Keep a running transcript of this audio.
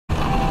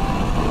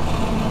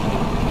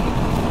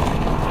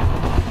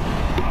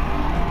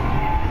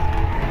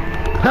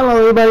Hello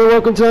everybody,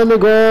 welcome to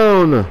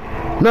Underground.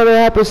 Another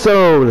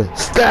episode,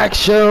 Stack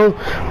Show,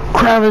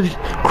 crowd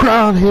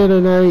here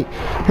tonight,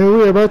 and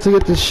we're about to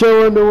get the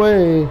show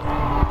underway.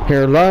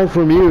 Here live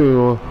from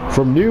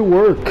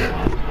Newark,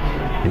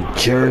 New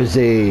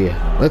Jersey.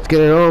 Let's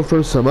get it on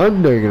for some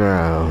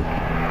Underground.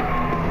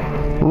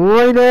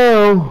 Right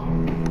now.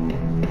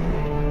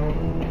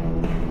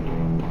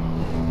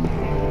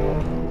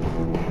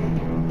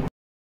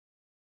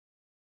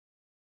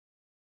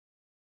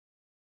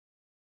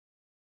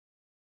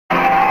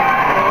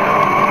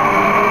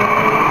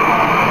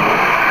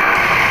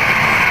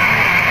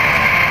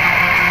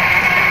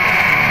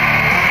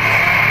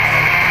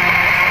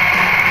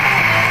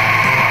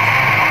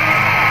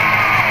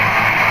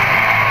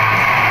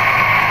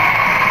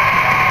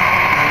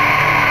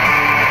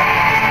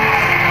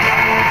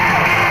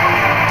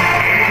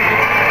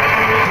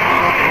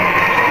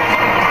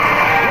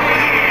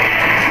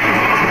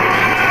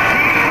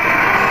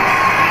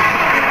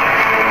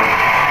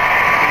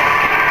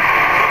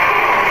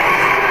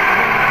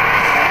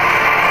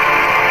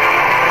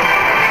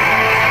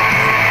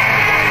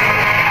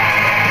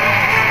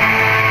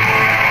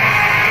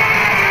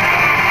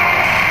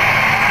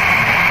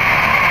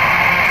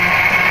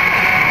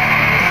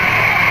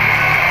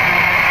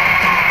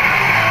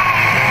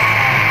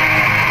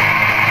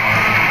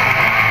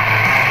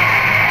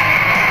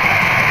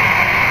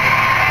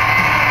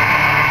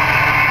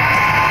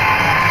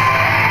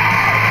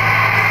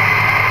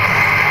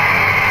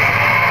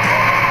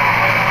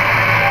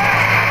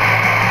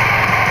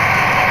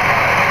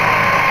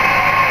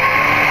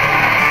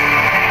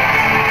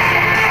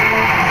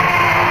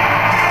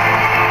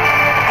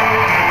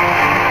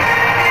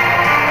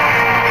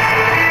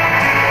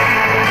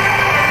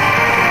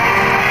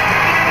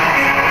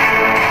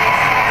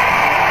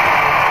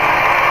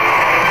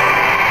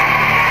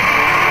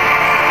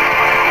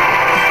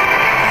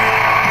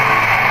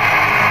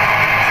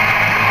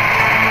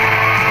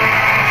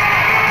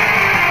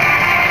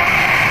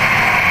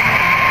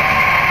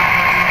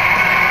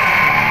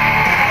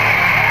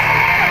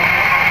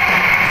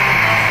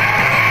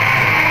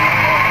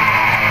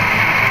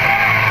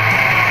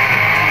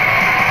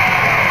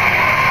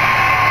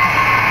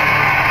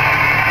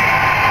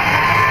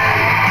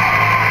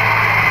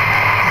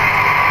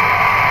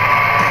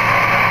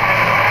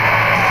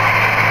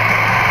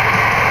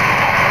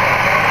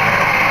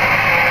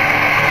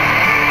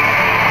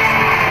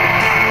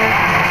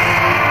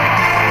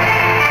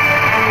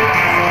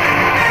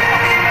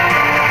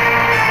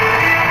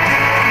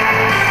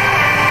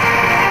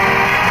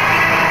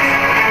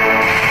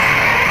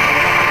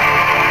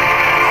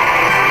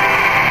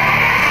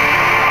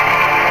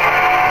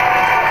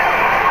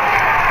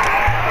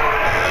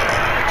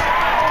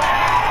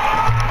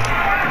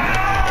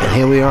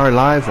 Here we are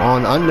live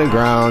on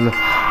Underground.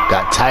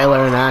 Got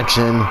Tyler in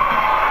action,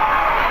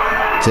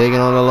 taking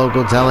on the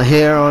local talent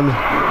here on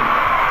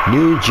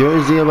New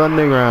Jersey of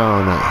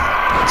Underground.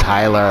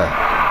 Tyler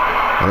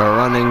on a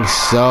running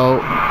so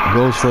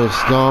goes for a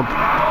stomp.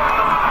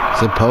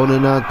 His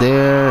opponent out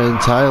there, and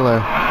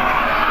Tyler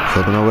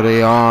flipping over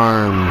the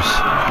arms,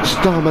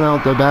 stomping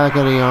out the back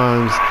of the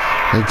arms,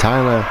 and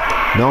Tyler,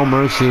 no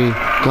mercy,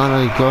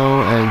 gonna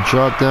go and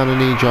drop down a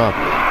knee drop,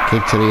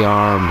 kick to the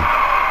arm.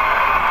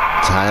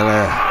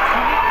 Tyler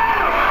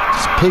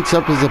just picks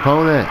up his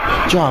opponent,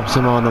 drops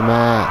him on the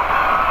mat.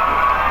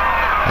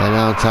 And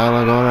now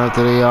Tyler going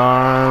after the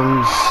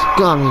arms.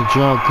 Gonna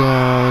drop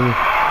down.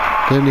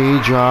 The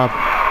knee drop.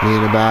 Knee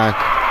in the back.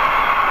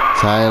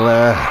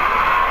 Tyler.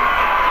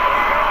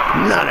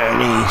 Another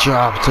knee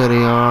drop to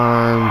the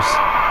arms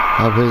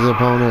of his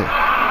opponent.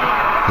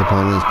 The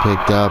opponent's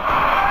picked up.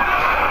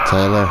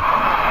 Tyler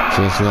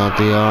chasing out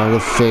the arm.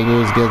 The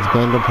fingers gets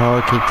bent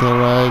apart. Kick to the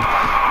leg.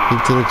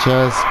 Kick to the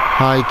chest.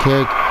 High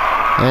kick,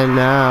 and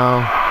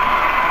now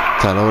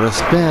Tyler with a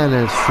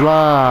Spanish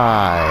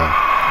fly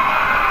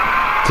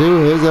to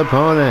his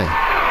opponent.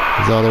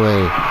 He's all the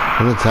way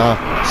on the top.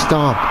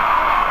 Stomp,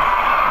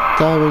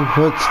 diving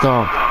foot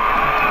stomp,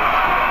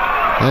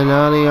 and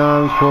now the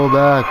arms pull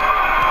back.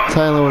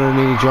 Tyler with a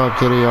knee drop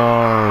to the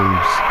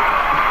arms,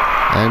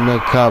 and the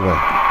cover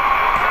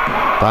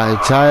by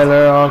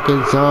Tyler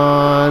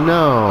Arkansas.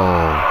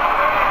 No,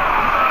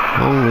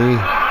 only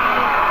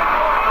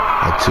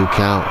a 2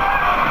 count.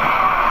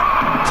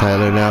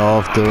 Tyler now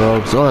off the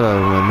ropes. What a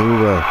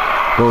maneuver.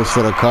 Goes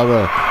for the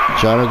cover.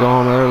 Trying to go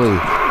home early.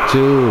 2.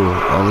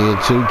 Only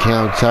a 2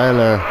 count.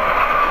 Tyler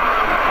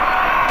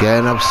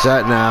getting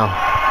upset now.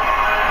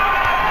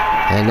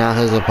 And now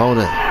his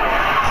opponent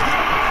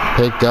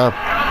picked up.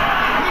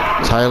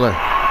 Tyler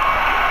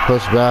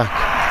pushed back.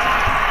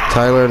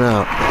 Tyler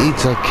now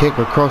eats a kick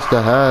across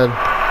the head.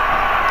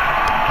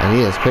 And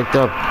he has picked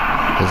up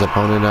his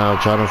opponent now.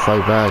 Trying to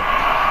fight back.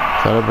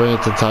 Trying to bring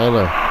it to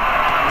Tyler.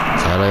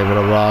 Tyler able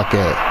to block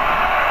it.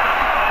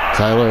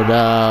 Tyler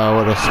now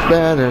with a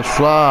Spanish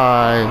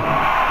fly.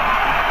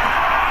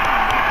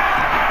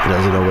 He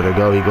doesn't know where to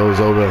go. He goes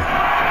over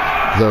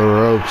the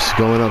ropes.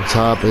 Going up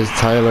top is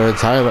Tyler.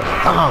 Tyler,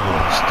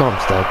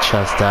 stomps that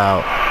chest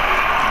out.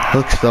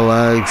 Hooks the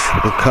legs,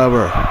 the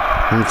cover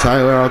from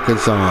Tyler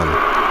Arkansas.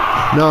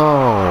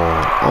 No,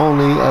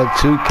 only a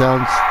 2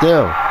 count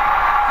still.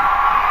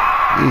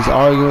 He's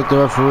arguing with the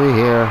referee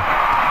here.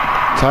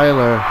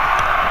 Tyler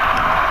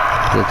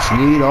gets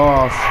kneed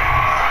off.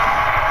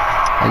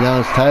 And now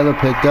it's Tyler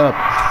picked up.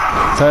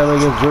 Tyler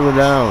gets driven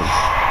down.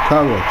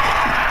 Cover.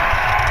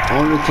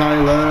 On to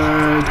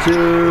Tyler.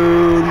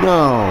 2.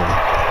 No.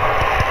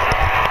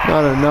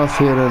 Not enough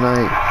here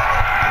tonight.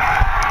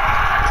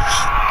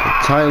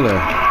 Tyler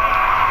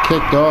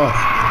kicked off.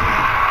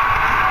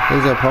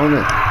 His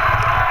opponent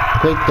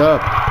picked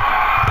up.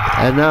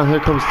 And now here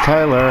comes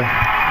Tyler.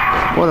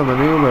 What a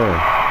maneuver.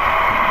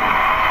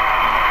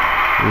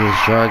 He's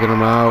dragging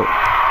him out.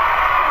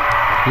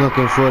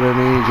 Looking for the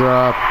knee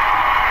drop.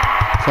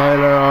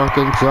 Tyler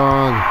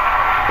Arkansas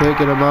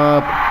picking him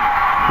up.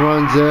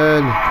 Runs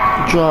in.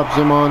 Drops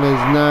him on his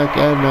neck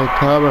and the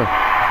cover.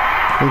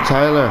 And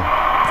Tyler.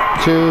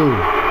 2.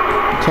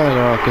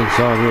 Tyler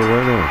Arkansas, your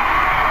winner.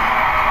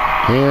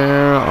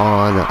 Here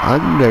on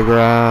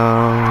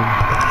Underground.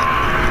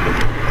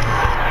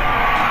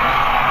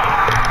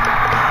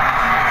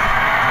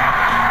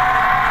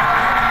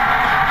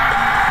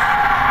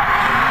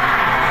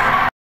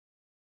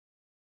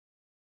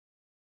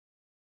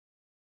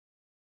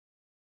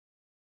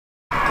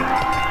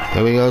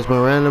 Here we go, it's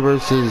Miranda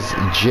versus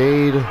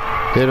Jade.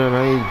 Here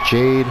tonight,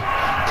 Jade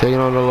taking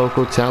on the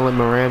local talent,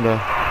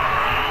 Miranda.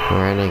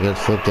 Miranda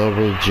gets flipped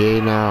over,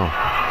 Jade now.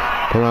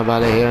 Put him by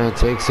the hair and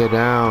takes her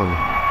down.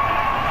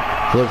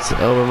 Flips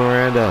over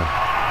Miranda.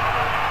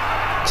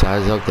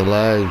 Ties up the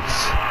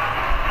legs.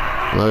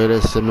 Look at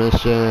this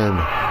submission.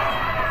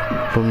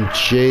 From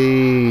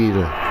Jade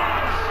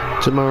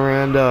to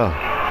Miranda.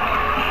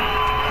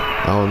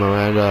 Oh,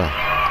 Miranda.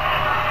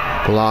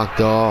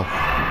 Blocked off.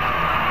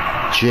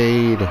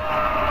 Jade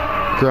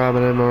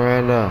grabbing at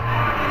Miranda.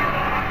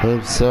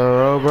 Flips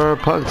her over.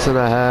 Punch to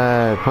the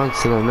head. Punch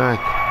to the neck.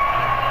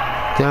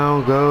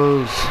 Down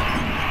goes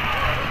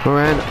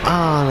Miranda.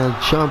 Ah, the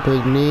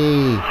jumping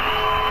knee.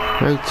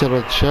 Right to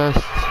the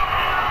chest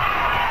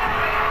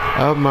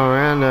of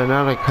Miranda.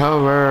 Now the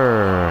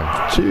cover.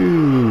 2.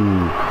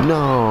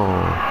 No.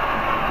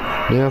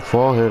 Near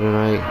fall here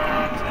tonight.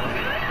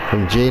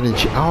 From Jade and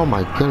Jade. Oh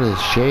my goodness,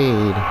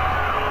 Jade.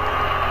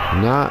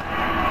 Not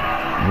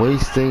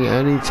wasting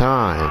any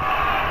time.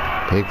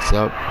 Picks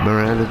up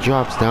Miranda.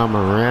 Drops down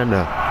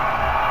Miranda.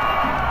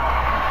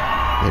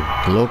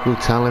 A local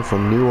talent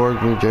from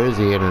Newark, New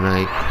Jersey here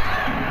tonight.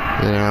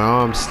 And her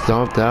arm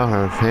stomped out,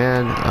 her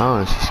fan.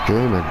 Oh, she's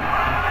screaming.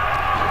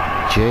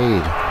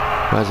 Jade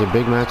has a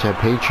big match at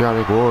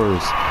Patriotic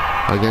Wars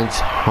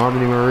against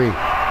Harmony Marie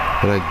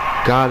for the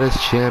Goddess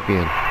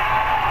Champion.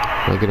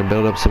 Looking to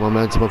build up some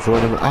momentum before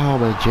them. Oh,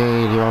 my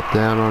Jade, you're up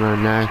down on her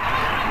neck,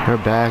 her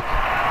back,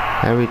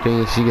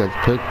 everything. She gets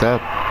picked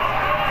up.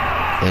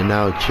 And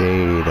now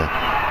Jade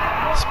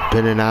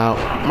spinning out.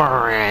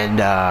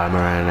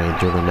 Miranda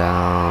driven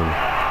down.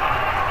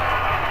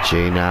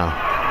 Jade now.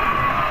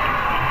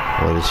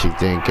 What is she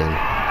thinking?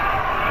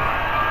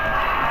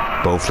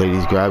 Both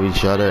ladies grab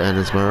each other, and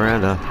it's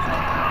Miranda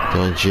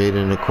throwing Jade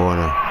in the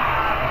corner.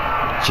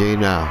 Jade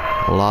now,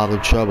 a lot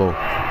of trouble.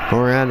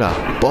 Miranda,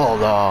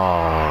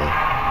 bulldog.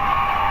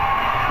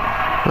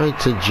 Right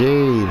to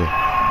Jade.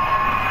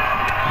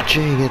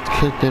 Jade gets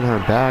kicked in her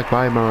back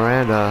by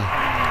Miranda.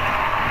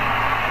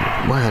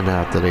 Miranda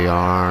after the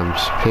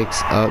arms,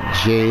 picks up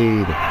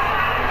Jade.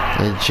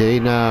 And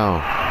Jade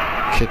now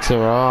kicks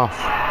her off.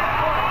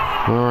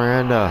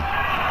 Miranda.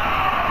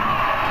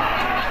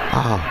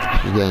 Oh,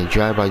 she's getting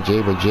dragged by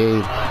Jade, but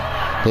Jade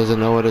doesn't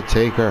know where to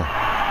take her.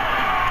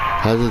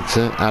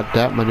 Hesitant at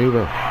that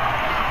maneuver.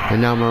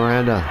 And now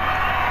Miranda,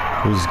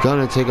 who's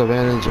gonna take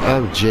advantage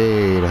of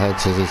Jade. Head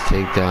scissors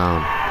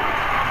takedown.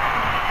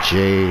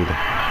 Jade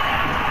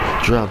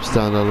drops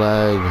down the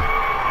leg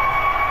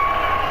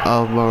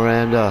of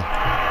Miranda.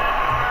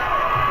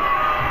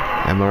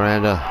 And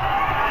Miranda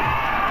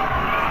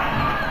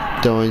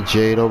throwing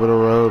Jade over the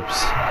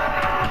ropes.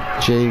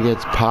 Jade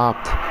gets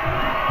popped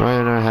right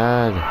in her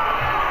head.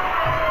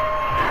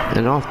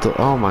 And off the,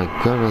 oh my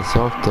goodness,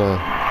 off the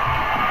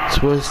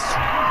twist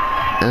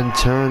and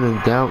turn,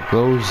 and down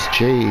goes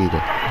Jade.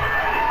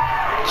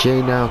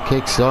 Jade now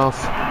kicks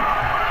off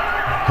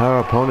her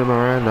opponent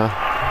Miranda.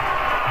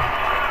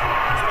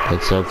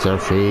 Picks up her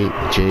feet.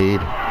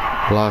 Jade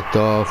blocked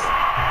off.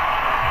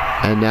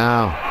 And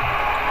now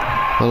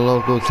the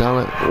local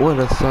talent with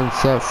a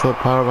sunset foot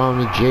powerbomb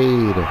to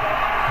Jade.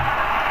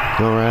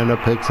 Miranda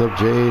picks up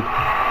Jade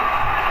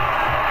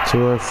to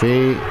her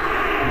feet.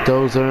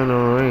 Throws her in the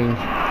ring.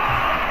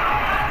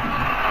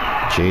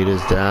 Jade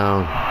is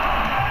down.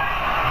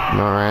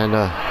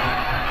 Miranda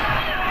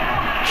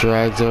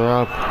drags her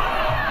up.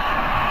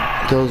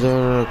 Throws her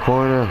in the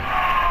corner.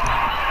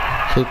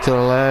 Kick to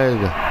the leg.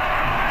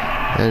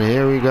 And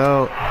here we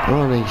go.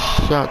 Running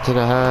shot to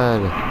the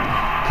head.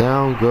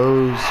 Down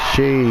goes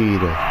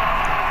Jade.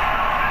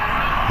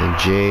 And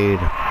Jade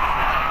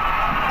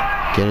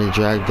getting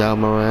dragged down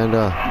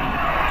Miranda.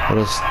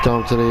 With a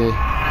stomp to the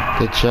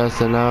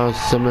chest, and now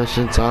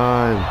submission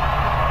time.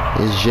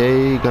 Is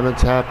Jade gonna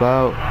tap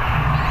out?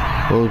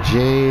 Will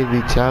Jade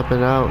be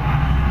tapping out?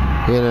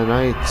 here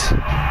tonight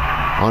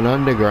on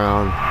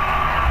Underground.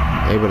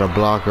 Able to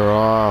block her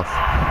off.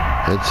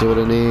 Hits her with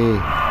a knee.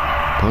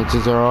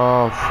 Punches her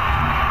off.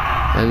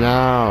 And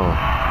now,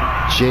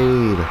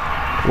 Jade.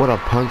 What a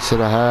punch to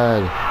the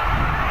head.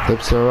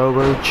 Flips her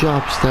over.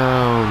 Chops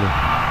down.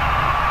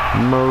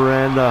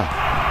 Miranda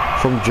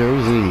from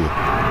Jersey.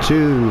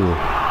 2.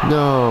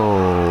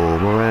 No.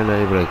 Miranda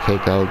able to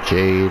kick out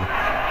Jade.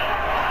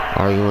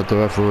 Arguing with the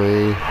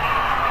referee.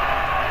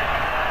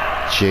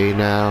 Jade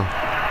now.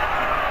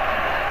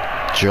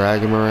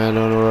 Dragging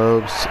Miranda on the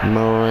ropes.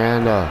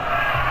 Miranda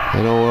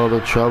in a world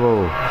of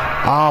trouble.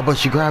 Oh, but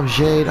she grabs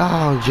Jade.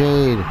 Oh,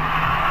 Jade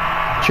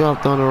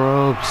dropped on the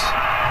ropes.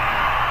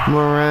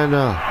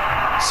 Miranda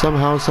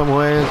somehow,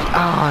 someway.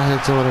 Oh,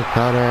 hits her with a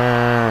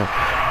cutter.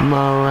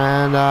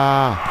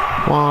 Miranda.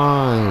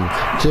 1,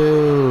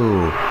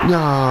 2.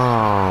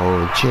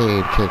 No.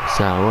 Jade kicks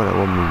out. What a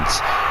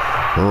woman's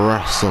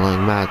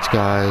wrestling match,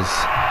 guys.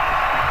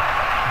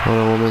 What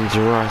a woman's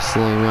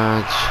wrestling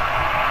match.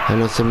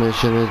 And a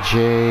submission to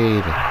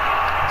Jade.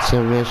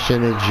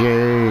 Submission to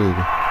Jade.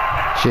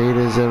 Jade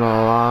is in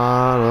a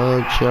lot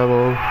of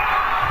trouble.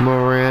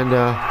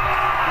 Miranda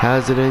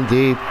has it in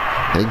deep.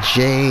 And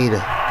Jade.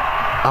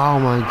 Oh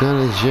my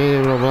goodness, Jade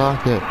able to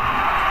block it.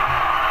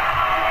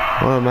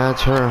 What a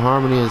match her and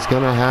Harmony is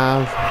going to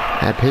have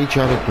at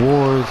Patriotic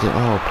Wars.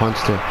 Oh,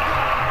 punched her.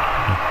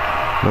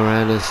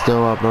 Miranda's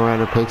still up.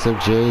 Miranda picks up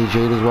Jade.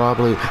 Jade is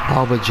wobbly.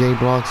 Oh, but Jade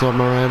blocks off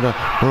Miranda.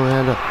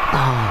 Miranda,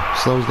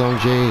 slows down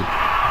Jade.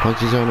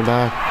 Punches her in the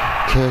back.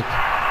 Kick.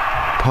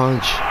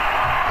 Punch.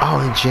 Oh,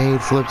 and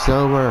Jade flips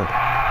over.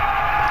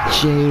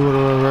 Jade with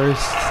a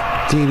reverse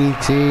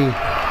DDT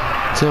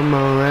to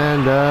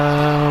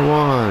Miranda.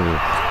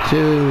 1,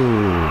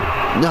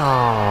 2.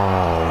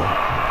 No.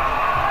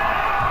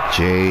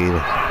 Jade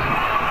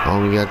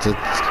only gets a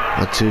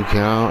 2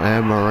 count,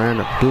 and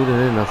Miranda booted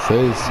in the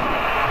face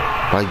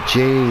by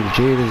Jade.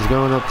 Jade is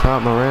going up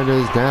top. Miranda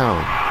is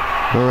down.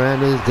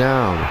 Miranda is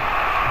down.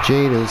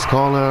 Jade is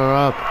calling her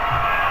up.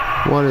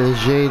 What is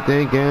Jade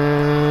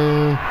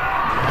thinking?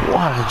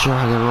 What a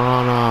Dragon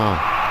Rana.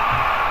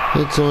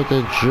 Hits her with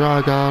the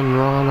Dragon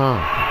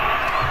Rana.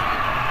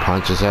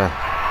 Punches her.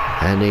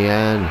 And the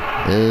end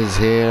is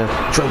here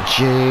for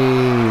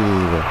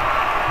Jade.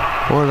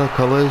 What a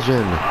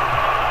collision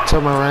to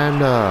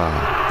Miranda.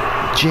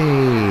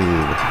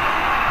 Jade.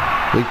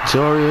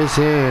 Victorious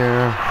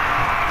here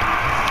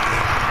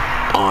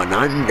on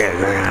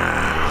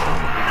Underground.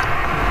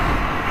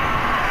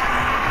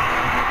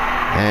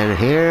 And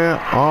here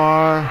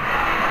are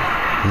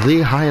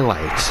the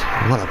highlights.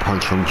 What a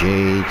punch from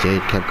Jade.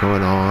 Jade kept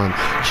going on.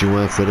 She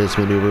went for this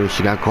maneuver.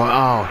 She got caught.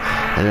 Oh,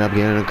 ended up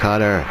getting a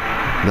cutter.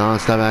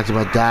 Non-stop action,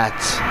 but that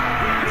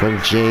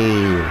from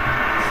Jade.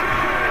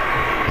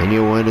 And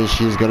your winner,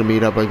 she's going to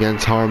meet up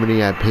against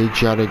Harmony at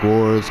Patriotic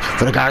Wars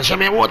for the guys. I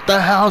mean, what the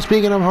hell?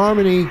 Speaking of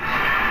Harmony,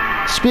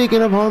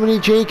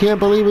 Jade can't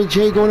believe it.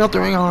 Jade going out the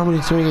ring.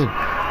 Harmony swinging.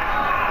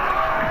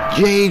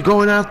 Jade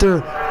going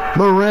after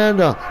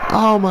Miranda.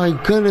 Oh my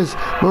goodness.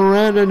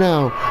 Miranda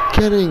now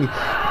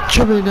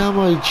tripping down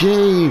by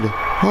Jade.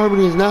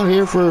 Harmony is now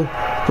here for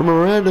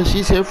Miranda.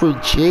 She's here for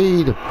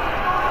Jade.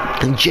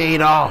 And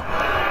Jade,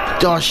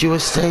 thought she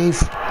was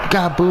safe.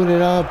 Got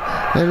booted up.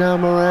 And now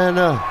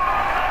Miranda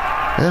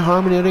and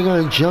Harmony are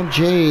going to jump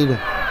Jade.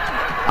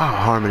 Oh,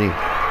 Harmony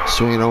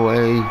swinging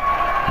away.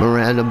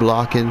 Miranda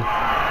blocking.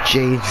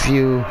 Jade's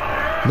view.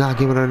 Not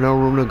giving her no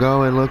room to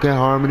go. And look at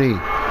Harmony,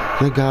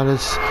 the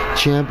goddess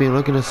champion,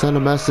 looking to send a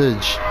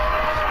message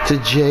to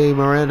Jade.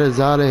 Miranda's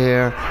out of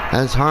here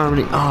as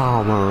Harmony.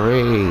 Oh,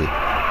 Marie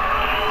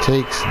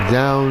takes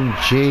down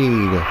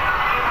Jade.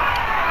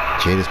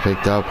 Jade is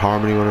picked up.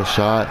 Harmony with a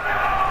shot.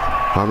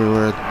 Harmony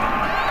with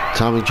a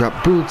Tommy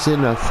drop. Boots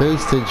in the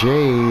face to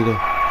Jade.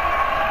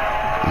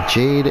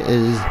 Jade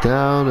is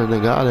down, and the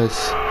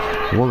goddess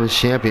women's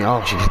champion.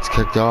 Oh, she gets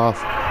kicked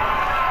off.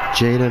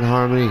 Jade and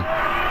Harmony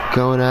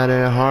going at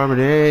it.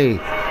 Harmony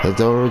left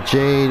over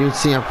Jade. You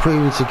see how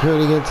premium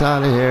security gets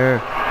out of here.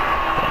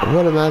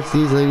 What a match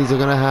these ladies are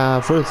gonna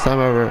have. First time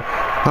ever.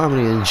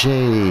 Harmony and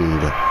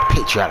Jade.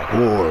 Patriotic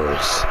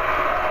Wars.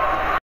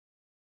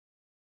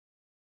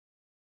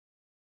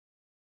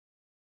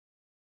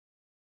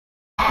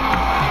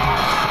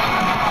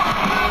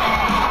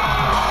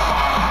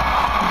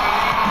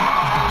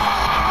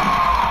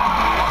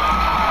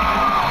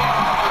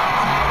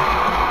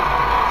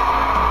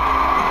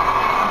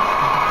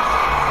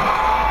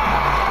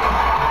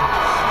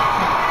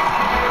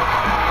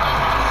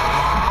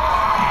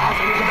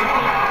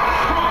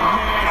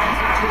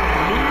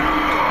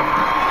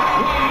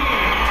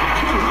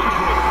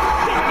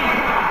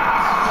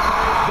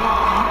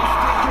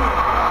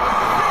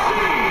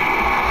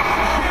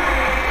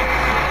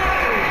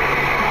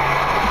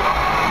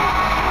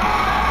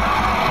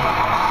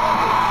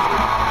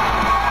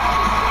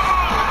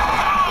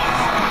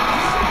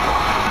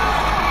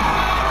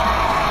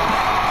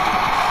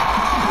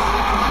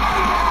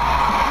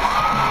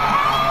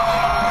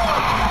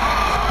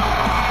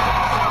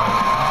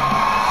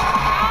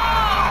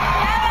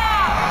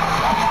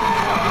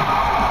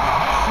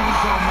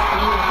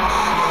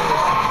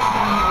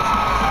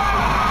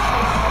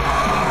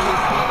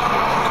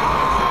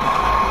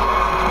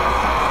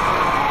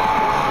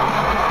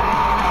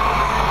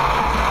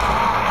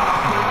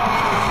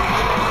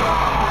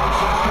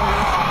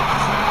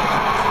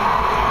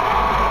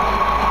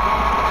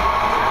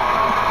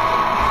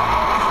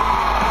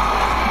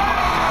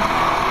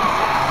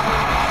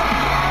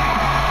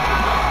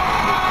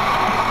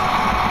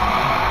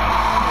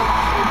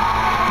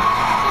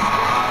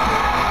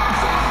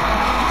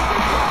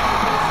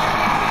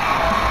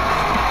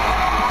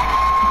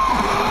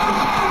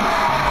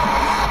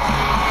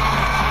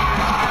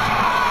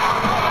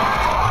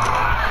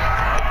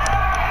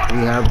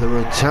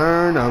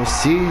 return of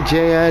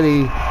CJ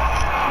Eddie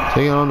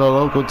taking on the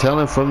local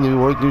talent from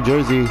Newark, New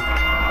Jersey.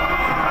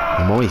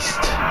 Moist.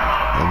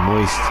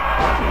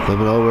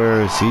 Flipping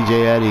over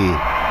CJ Eddie.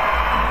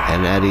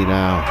 And Eddie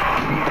now.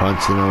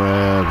 Punch in the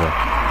rib.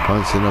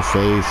 Punch in the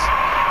face.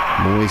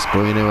 Moist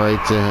bringing it right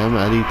to him.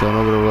 Eddie thrown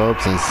over the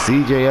ropes. And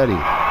CJ Eddie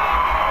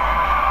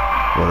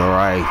with a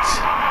right.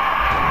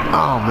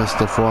 Oh, missed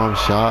the forearm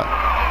shot.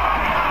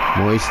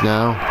 Moist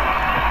now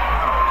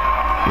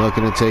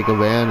looking to take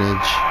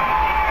advantage.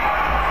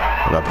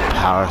 With a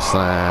power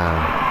slam.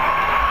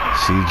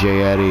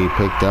 CJ Eddie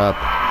picked up.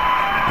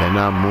 And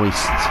now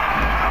Moist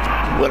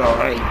with a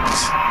right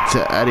to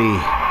Eddie.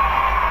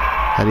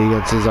 Eddie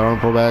gets his arm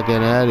pulled back,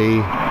 and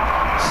Eddie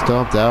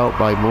stomped out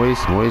by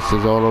Moist. Moist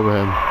is all over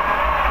him.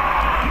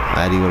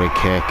 Eddie with a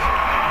kick.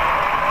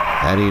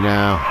 Eddie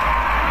now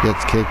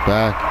gets kicked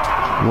back.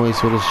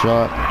 Moist with a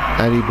shot.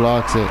 Eddie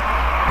blocks it.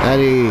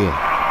 Eddie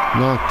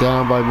knocked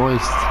down by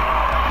Moist.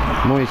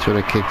 Moist with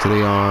a kick to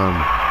the arm.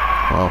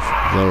 Off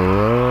the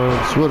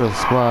ropes with a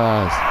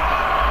splash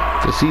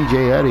to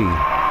CJ Eddie.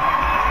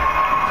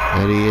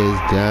 Eddie is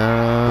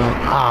down.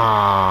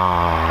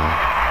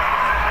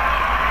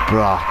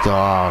 Blocked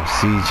off.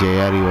 CJ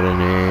Eddie with a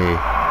knee.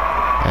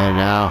 And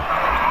now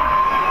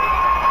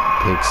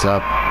picks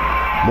up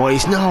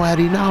Moist. No,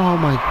 Eddie, no. Oh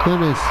my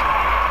goodness.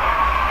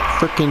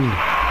 Freaking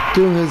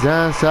threw his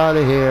ass out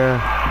of here.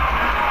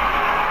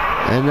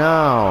 And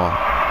now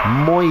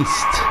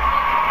Moist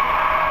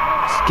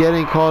is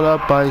getting caught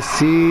up by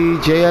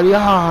CJ Eddie.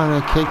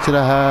 And a kick to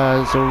the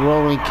head. It's a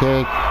rolling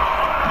kick.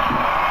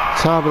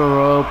 Top of the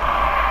rope.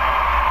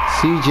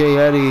 CJ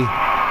Eddie.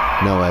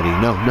 No, Eddie.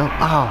 No.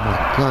 Oh my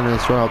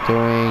goodness. Right out the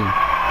ring.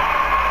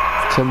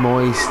 To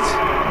Moist.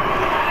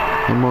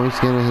 And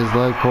Moist getting his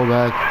leg pulled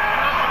back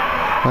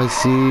by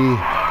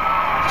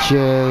CJ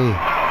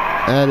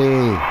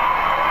Eddie.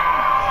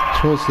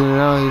 Twisting it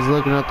out. He's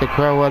looking at the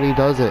crowd while he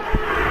does it.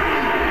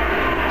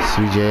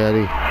 CJ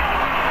Eddie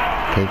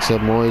picks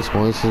up Moist.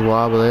 Moist is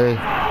wobbly.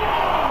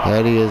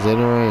 Eddie is in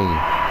the ring.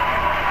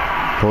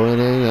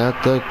 Pointing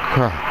at the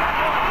crowd.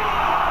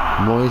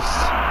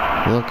 Moist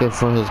looking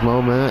for his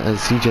moment, and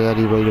CJ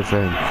Eddie waiting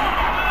for him.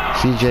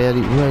 CJ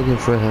Eddie waiting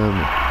for him.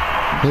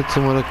 Hits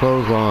him with a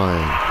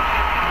clothesline.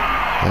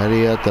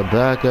 Eddie at the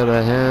back of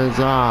the hands.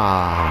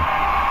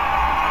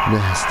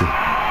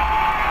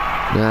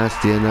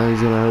 Nasty, and now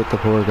he's gonna hurt the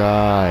poor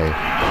guy.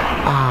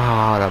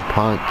 The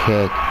punt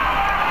kick.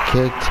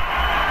 Kicked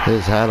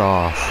his head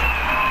off.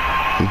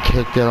 He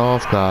kicked it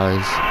off,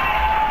 guys.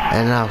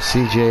 And now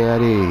CJ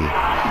Eddie.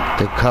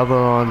 The cover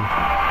on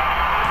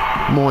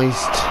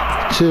Moist.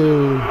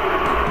 2,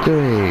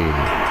 3.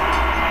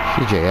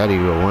 CJ Eddie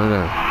will win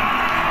it.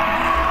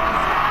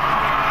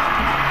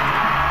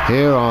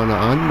 Here on the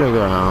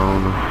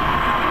Underground.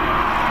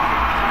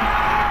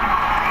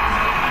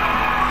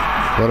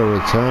 What a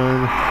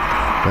return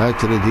back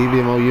to the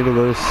DBMO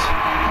universe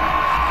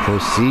for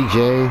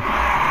CJ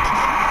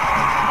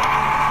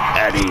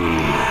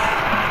Eddie.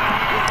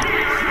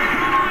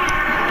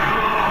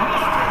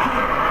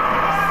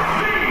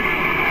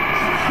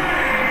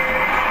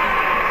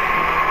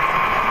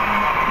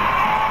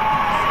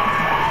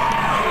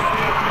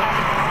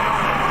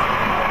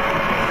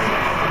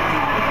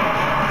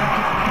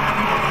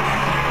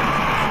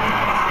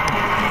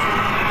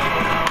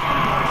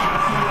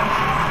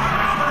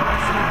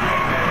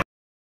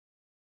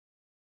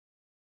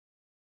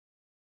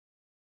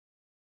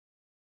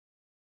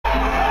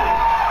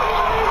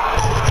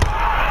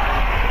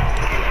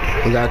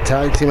 We got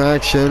tag team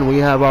action. We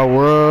have our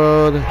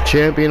world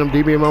champion of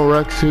DBMO,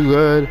 Rex Too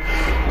Good,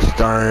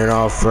 starting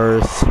off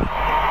first.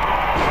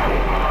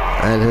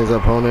 And his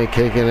opponent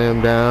kicking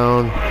him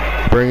down,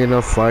 bringing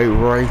the fight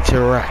right to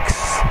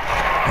Rex.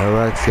 And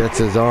Rex gets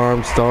his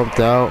arm stomped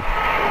out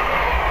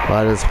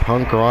by this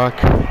punk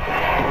rock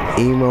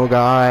emo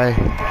guy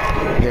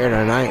here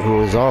tonight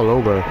who is all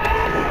over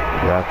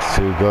Rex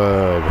Too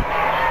Good.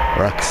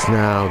 Rex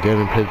now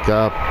getting picked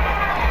up,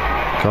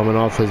 coming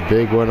off his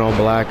big win on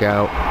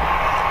Blackout.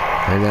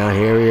 And now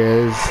here he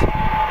is,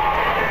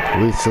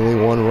 recently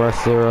won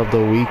Wrestler of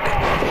the Week,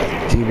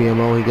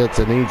 DBMO. He gets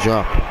a knee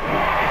drop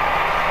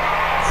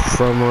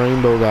from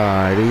Rainbow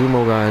Guy, the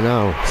emo guy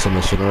now.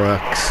 Submission to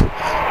Rex.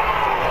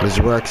 Is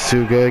Rex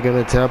Too Good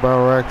gonna tap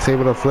out Rex?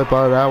 Able to flip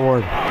out of that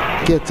one.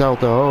 Gets out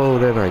the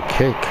hold and a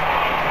kick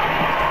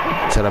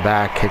to the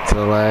back, kick to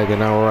the leg, and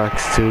now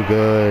Rex Too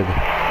Good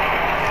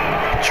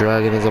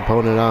dragging his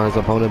opponent out. His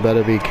opponent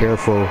better be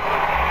careful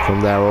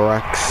from that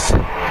Rex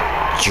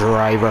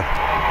driver.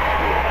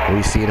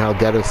 We've seen how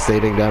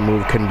devastating that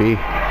move can be.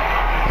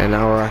 And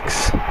now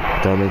Rex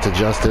thrown into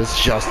Justice.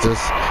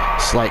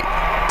 Slight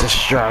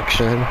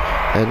distraction.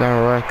 And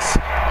now Rex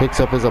picks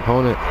up his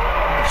opponent.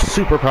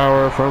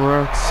 Superpower from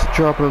Rex.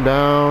 Dropping him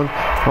down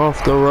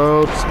off the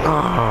ropes.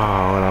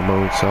 Oh, and a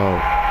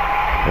moonsault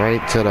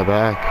right to the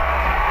back.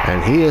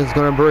 And he is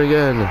going to bring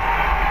in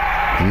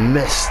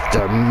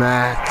Mr.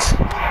 Matt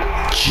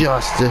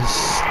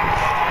Justice.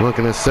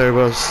 Looking to serve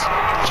us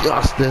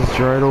Justice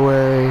right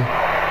away.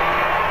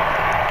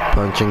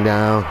 Punching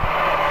down.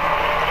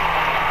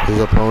 His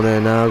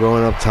opponent now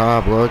going up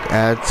top. Look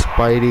at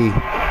Spidey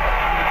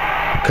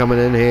coming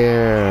in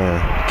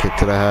here. Kick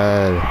to the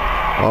head.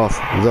 Off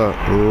the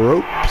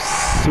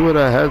ropes with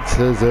a head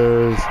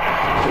scissors.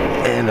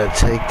 And a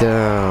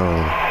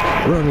takedown.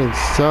 Running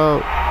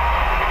stomp.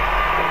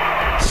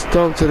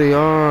 Stomp to the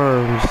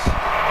arms.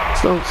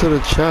 Stomp to the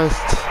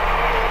chest.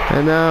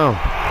 And now,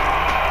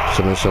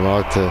 submission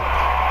lock to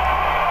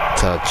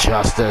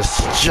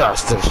Justice.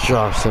 Justice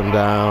drops him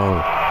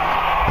down.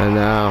 And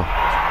now,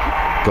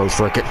 goes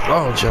for a kick.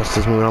 Oh,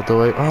 Justice moving out the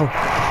way.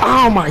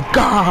 Oh my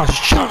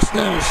gosh,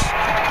 Justice!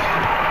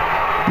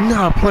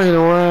 Not playing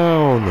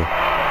around.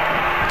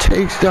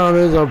 Takes down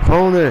his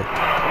opponent.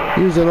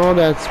 Using all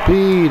that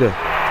speed.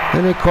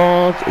 And it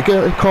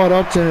caught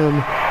up to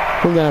him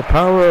from that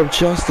power of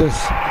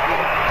Justice.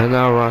 And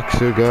now Rock's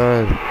too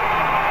good.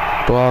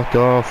 Blocked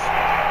off.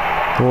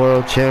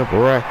 World Champ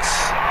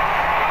Rex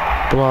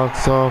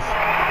blocks off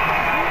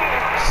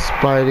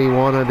Spidey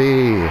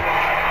wannabe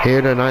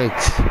here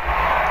tonight.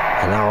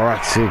 And now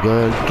Rex too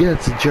good.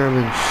 Gets a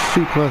German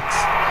suplex.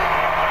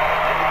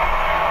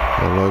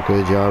 A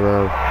local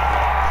jobber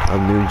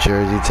of New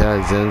Jersey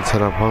tags into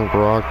the punk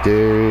rock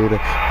dude.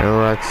 And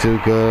Rex too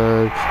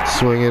good.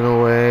 Swinging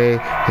away.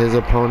 His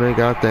opponent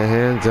got the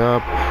hands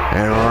up.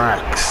 And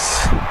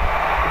Rex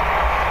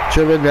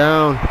driven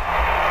down.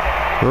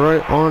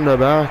 Right on the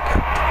back.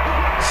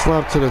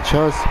 Slap to the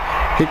chest,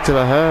 kick to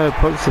the head,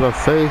 punch to the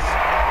face.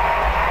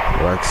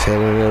 Rex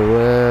hitting the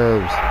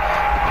ribs.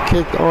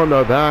 Kicked on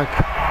the back.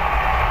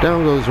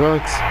 Down goes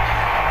Rex.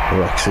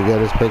 Rex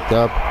again is picked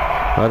up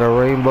by the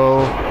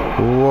Rainbow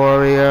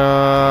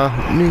Warrior.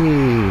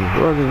 Knee,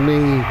 running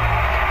knee.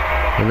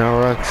 And now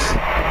Rex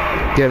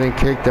getting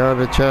kicked down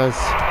the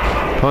chest.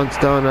 Punch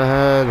down the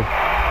head.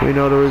 We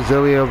know the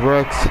resilience of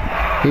Rex.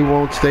 He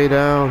won't stay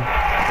down.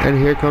 And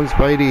here comes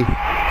Spidey.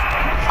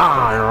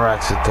 And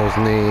Rex with those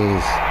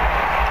knees.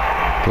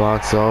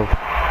 Blocks off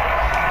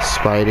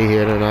Spidey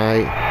here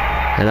tonight.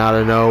 And out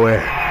of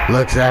nowhere,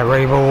 looks at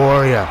Rainbow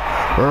Warrior.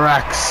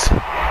 Rex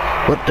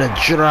with the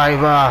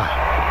driver.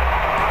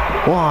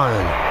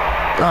 One.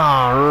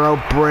 Rope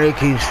break.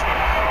 He's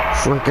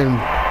freaking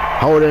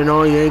holding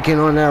on, yanking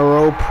on that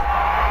rope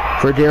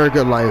for dear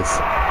good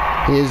life.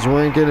 He is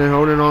winking and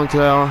holding on to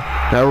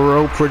that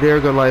rope for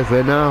dear good life.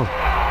 And now,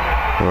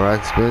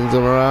 Rex spins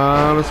him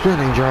around. A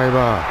spinning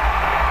driver.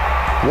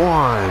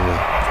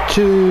 1,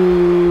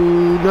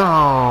 2,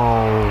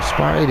 no.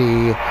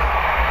 Spidey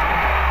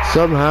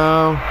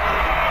somehow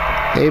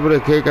able to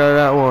kick out of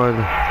that one.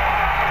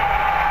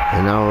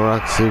 And now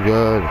Rex too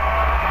good.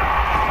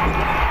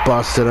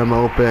 Busted him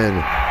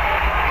open.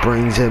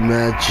 Brings him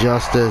Mad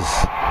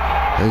Justice.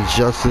 And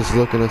Justice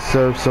looking to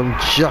serve some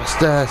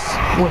justice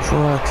with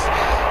Rex.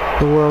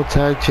 The World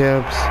Tag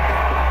Champs.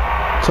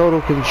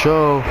 Total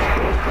control.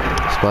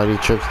 Spidey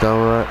trips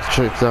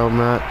down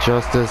Matt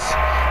Justice.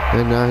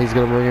 And now he's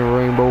going to bring in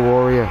Rainbow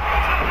Warrior.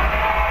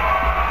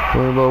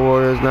 Rainbow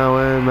Warrior is now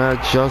in.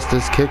 Matt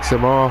Justice kicks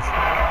him off.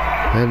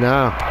 And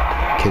now,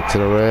 kick to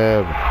the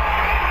rib.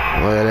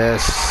 Look at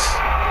this.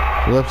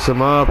 Lifts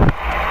him up.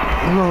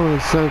 Rolling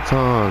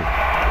senton.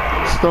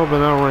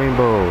 Stomping out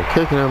Rainbow.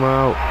 Kicking him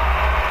out.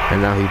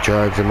 And now he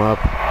drags him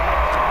up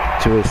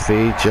to his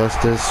feet.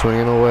 Justice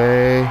swinging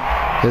away.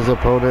 His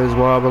opponent is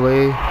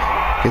wobbly.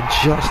 And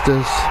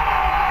Justice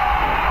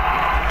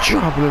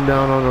dropping him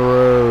down on the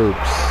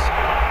ropes.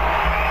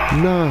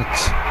 Not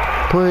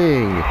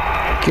playing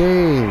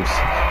games.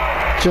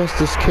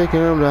 Justice kicking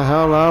him the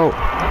hell out.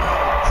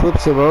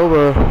 Flips him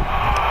over.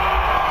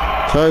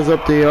 Ties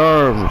up the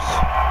arms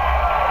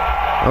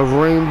of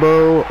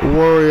Rainbow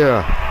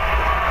Warrior.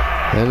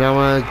 And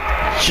now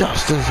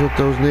Justice with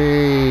those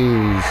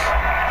knees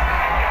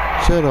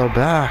to the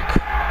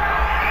back.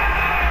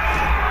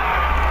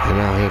 And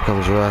now here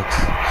comes Rex.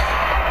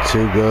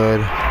 Too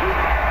good.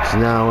 He's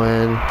now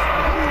in.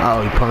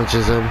 Oh, he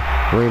punches him.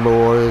 Rainbow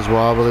Warrior's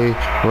wobbly.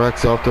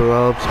 Rex off the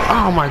ropes.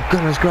 Oh my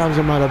goodness, grabs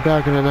him by the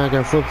back of the neck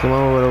and flips him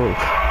over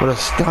with a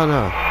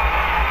stunner.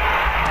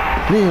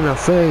 Knee in the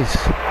face.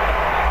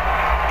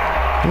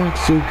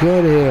 Rex too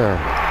good here.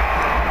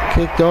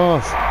 Kicked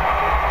off.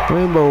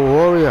 Rainbow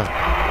Warrior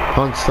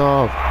punched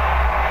off.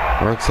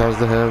 Rex has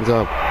the hands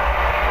up.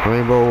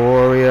 Rainbow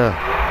Warrior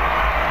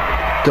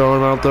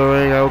throwing out the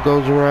ring. Out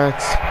goes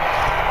Rex.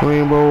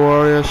 Rainbow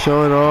Warrior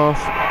showing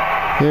off.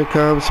 Here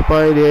comes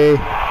Spidey.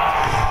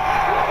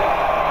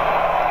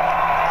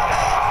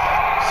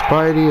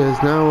 Spidey is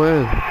now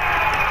in.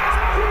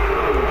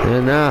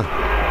 And now,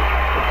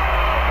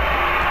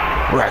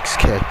 Rex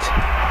kicked.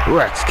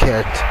 Rex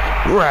kicked.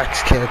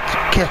 Rex kicked.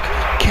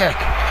 Kick.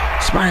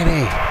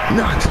 Spidey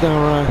knocks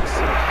down Rex.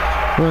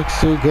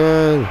 Rex too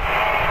good.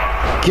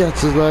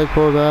 Gets his leg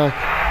pulled back.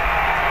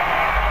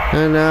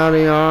 And now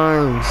the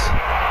arms.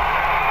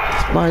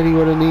 Spidey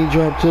with a knee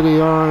drop to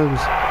the arms.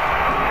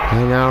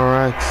 And now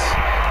Rex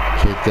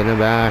kicked in the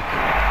back.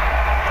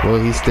 Will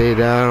he stay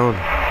down?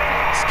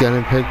 He's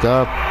getting picked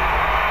up.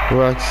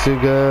 Rex too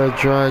good.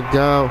 Dragged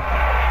out.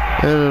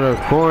 Into the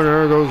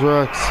corner goes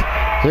Rex.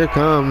 Here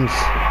comes.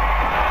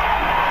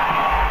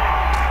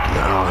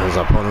 No, his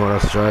opponent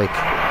with a strike.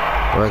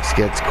 Rex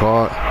gets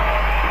caught.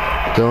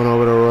 Thrown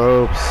over the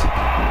ropes.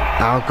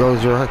 Out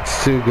goes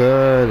Rex. Too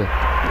good.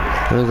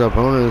 His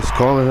opponent is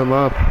calling him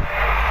up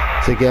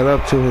to get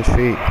up to his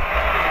feet.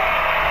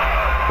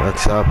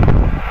 Rex up.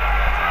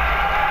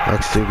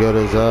 Rex Too Good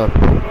is up.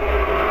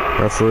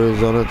 Referee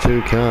is on a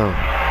 2 count.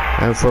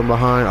 And from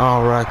behind,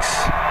 oh, Rex.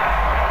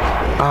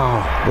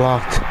 Oh,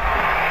 blocked.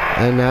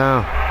 And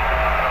now,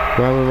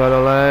 grabbing by the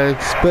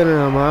legs, spinning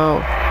him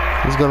out.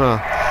 He's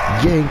gonna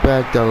yank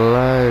back the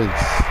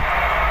legs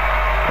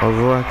of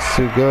Rex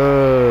Too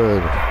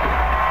Good.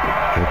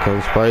 Here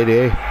comes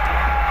Spidey.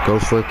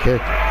 Goes for a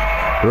kick.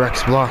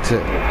 Rex blocks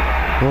it.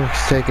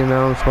 Rex taking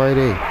down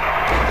Spidey.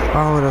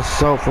 Oh, an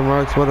assault from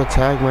Rex. What a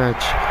tag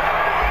match.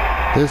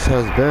 This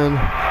has been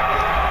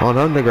on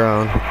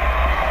Underground.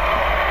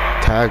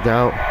 Tagged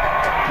out.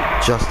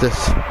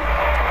 Justice.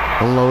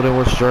 Unloading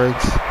with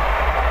strikes.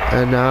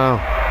 And now,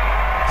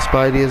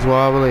 Spidey is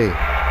wobbly.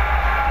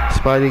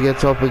 Spidey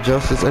gets up with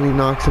Justice and he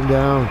knocks him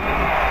down.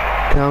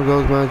 Down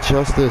goes my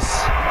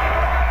Justice.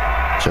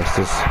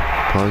 Justice.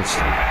 Punch.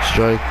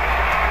 Strike.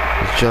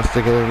 Is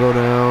Justice gonna go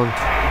down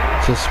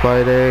to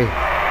Spidey?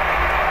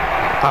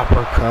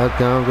 Uppercut.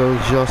 Down goes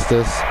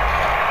Justice.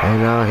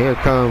 And now here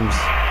comes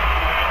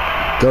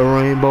the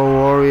Rainbow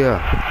Warrior.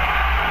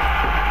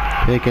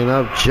 Picking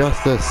up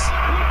Justice.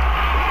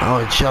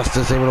 Oh,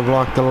 Justice able to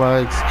block the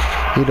legs.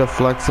 He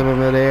deflects him in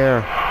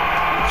midair.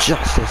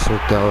 Justice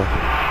with the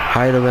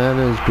height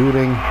advantage,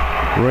 booting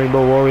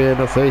Rainbow Warrior in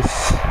the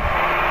face.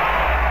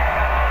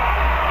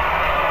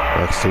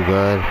 Rex Too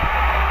Good.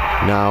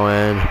 Now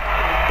in.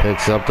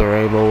 Picks up the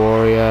Rainbow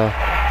Warrior.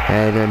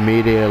 And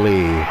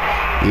immediately,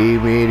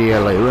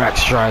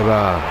 Rex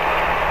Driver.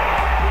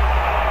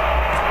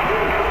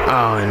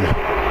 Oh, and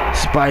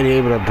Spidey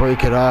able to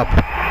break it up.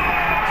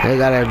 They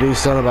gotta do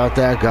something about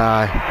that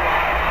guy.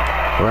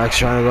 Rex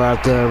trying to go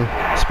after him.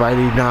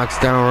 Spidey knocks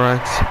down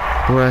Rex.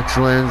 Rex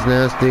lands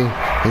nasty.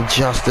 And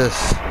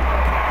Justice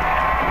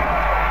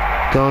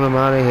throwing him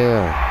out of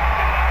here.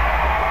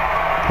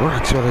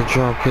 Rex with a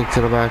drop kick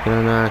to the back of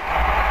the neck.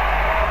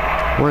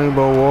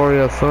 Rainbow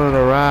Warrior throwing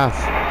the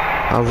wrath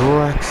of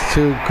Rex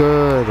Too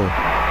Good.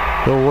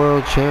 The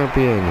world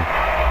champion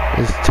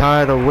is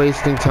tired of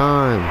wasting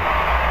time.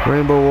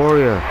 Rainbow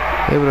Warrior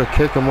able to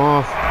kick him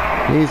off.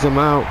 Knees him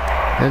out.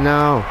 And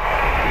now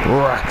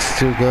Rex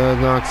Too Good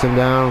knocks him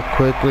down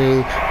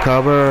quickly.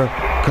 Cover.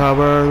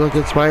 Look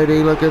at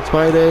Spidey.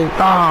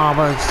 Oh,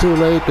 but it's too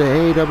late. The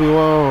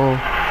AWO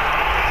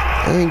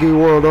Angry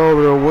World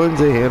Order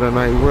wins it here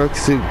tonight.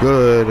 Rex Too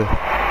Good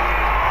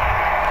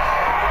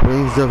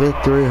brings the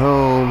victory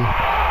home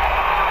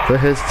for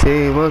his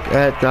team. Look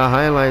at the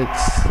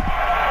highlights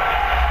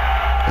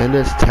in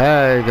this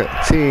tag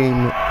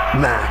team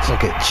match.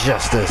 Look at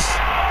Justice.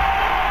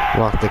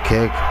 Block the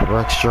kick.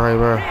 Rex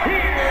Driver.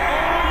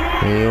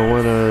 And your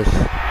winners,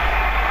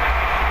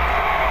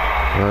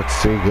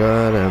 Rex Too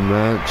Good and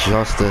Matt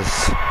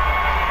Justice,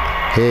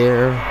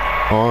 here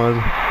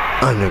on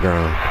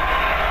Underground.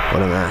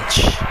 What a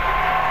match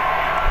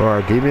for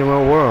our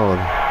DBMO World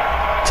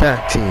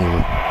Tag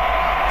Team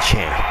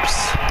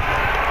Champs.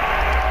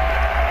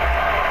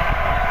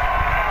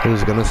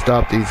 Who's gonna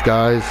stop these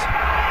guys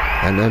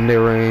and end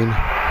their reign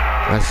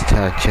as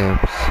tag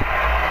champs?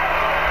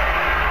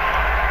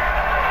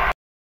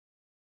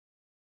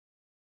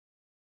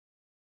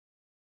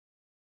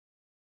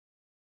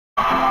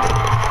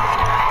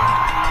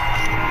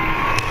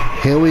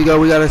 Here we go.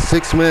 We got a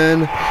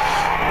 6-man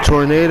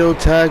tornado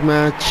tag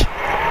match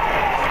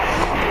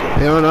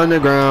here on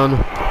Underground.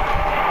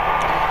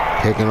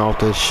 Kicking off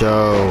the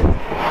show.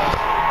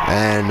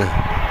 And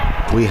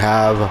we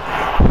have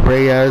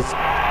Reyes,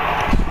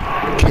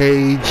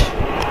 Cage,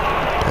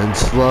 and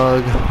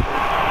Slug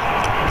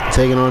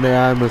taking on the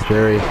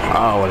Atmosphere.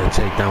 Oh, what a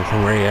takedown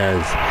from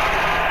Reyes.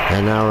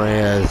 And now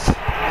Reyes,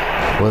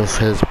 with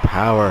his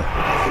power,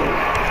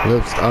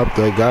 lifts up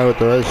the guy with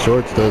the red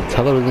shorts, the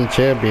television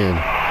champion,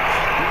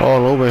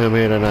 all over him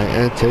here tonight,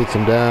 and takes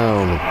him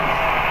down.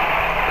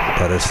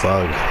 But his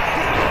Slug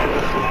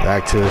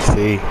back to his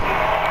feet.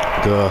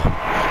 The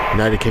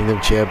United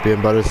Kingdom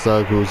champion, Butter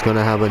Slug, who's going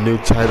to have a new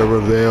title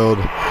revealed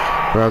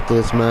after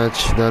this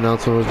match. The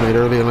announcement was made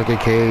earlier. Look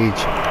at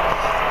Cage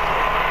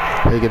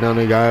taking down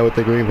the guy with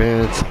the green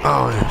pants.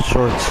 Oh,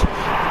 shorts,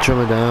 trim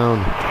it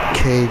down.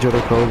 Cage with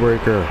a code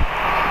breaker.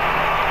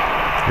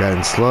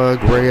 Got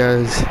Slug,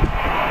 Reyes,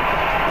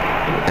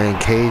 and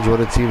Cage. What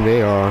a team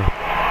they are.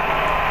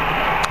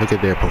 Look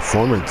at their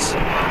performance.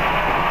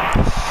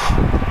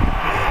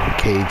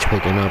 Cage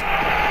picking up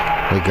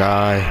the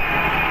guy.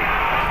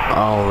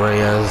 Oh,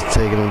 Reyes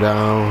taking him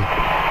down.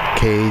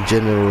 Cage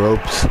in the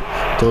ropes.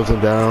 Throws him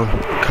down.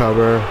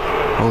 Cover.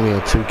 Only a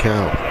 2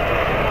 count.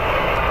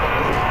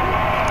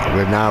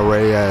 But now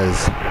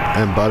Reyes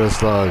and Butter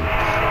Slug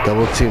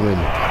double teaming.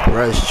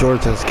 Red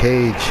shorts as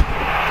Cage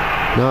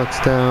knocks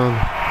down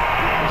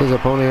his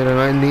opponent. And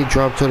a knee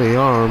drop to the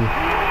arm.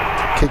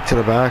 Kick to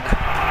the back.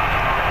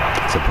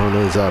 His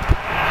opponent is up.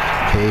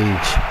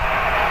 Cage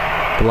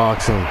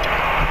blocks him.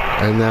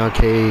 And now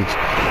Cage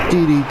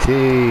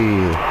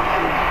DDT.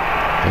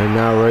 And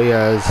now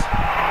Reyes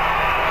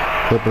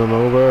Flipping him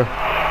over.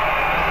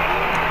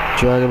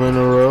 Drag him in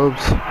the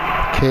ropes.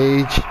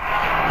 Cage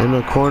in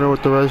the corner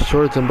with the red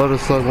shorts, and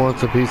Butterslug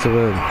wants a piece of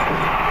him.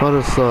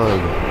 Butterslug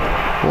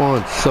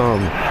wants some.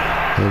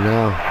 And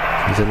now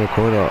he's in the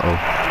corner.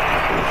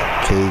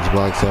 Cage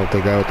blocks out the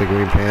guy with the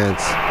green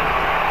pants.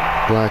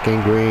 Black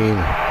and green.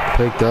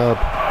 Picked up.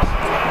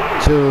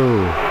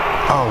 2.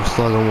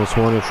 Slug almost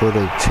won it for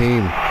the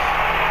team.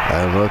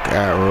 And look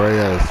at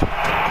Reyes.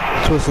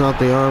 Twisting out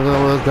the arms.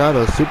 Was that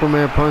a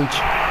Superman punch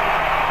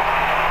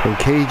from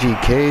Cage,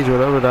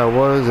 whatever that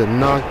was, and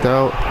knocked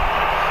out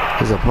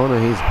his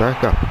opponent. He's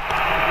back up.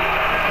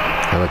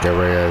 And look at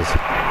Reyes.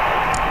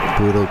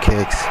 Brutal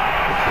kicks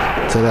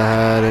to the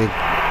head,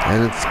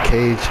 and it's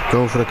Cage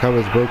going for the cover.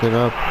 It's broken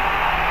up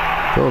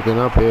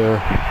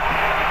here.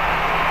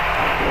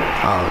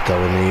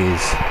 Double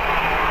knees.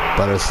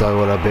 Butterslug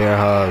with a bear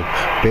hug,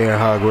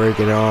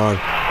 breaking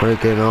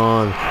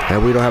on,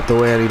 and we don't have to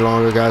wait any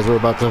longer, guys. We're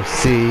about to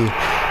see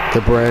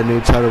the brand new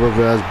title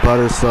reveal as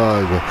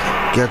Butterslug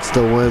gets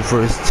the win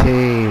for his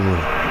team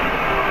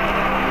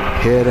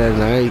here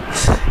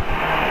tonight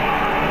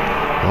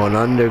on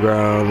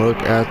Underground.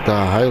 Look at the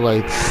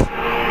highlights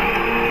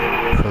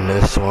from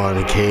this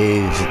one.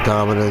 Cage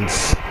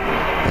dominance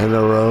in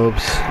the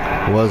ropes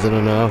wasn't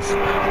enough.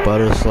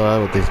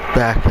 Butterslug with his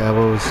back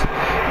elbows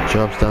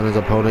drops down his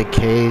opponent.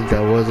 Cage,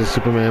 that was a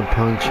Superman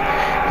punch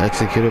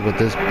executed with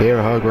this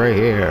bear hug right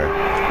here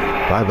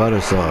by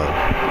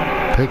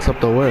Butterslug. Picks up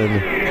the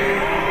win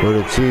for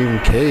the team.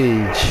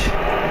 Cage,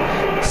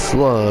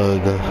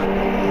 Slug,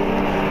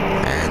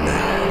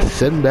 and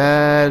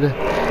Sinbad.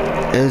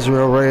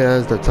 Israel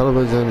Reyes, the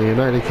television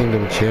United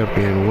Kingdom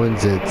champion,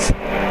 wins it.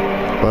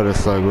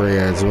 Butterslug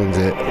Reyes wins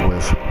it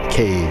with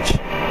Cage.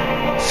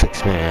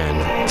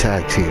 6-man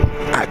tag team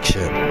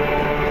action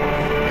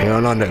here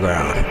on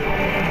Underground.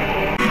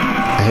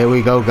 Here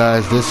we go,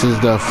 guys. This is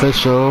the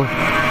official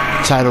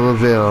title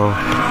reveal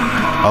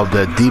of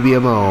the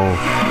DBMO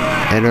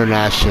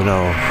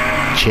International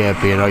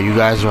Champion. Are you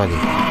guys ready?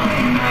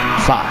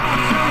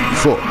 5,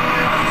 4,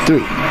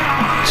 3,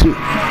 2,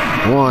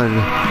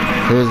 1.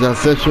 Here's the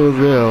official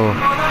reveal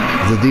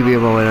of the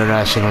DBMO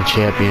International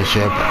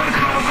Championship.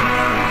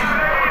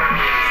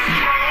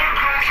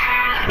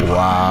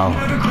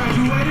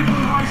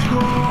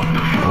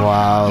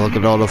 Wow, look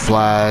at all the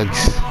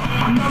flags.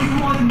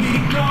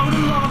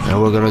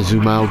 And we're gonna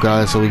zoom out,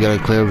 guys, so we got a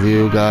clear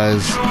view,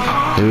 guys.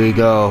 Here we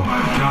go.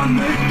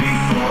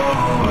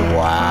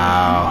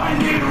 Wow.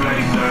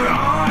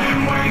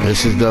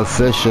 This is the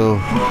official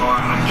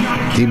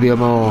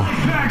DBMO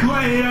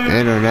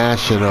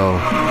International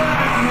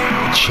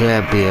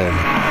Champion.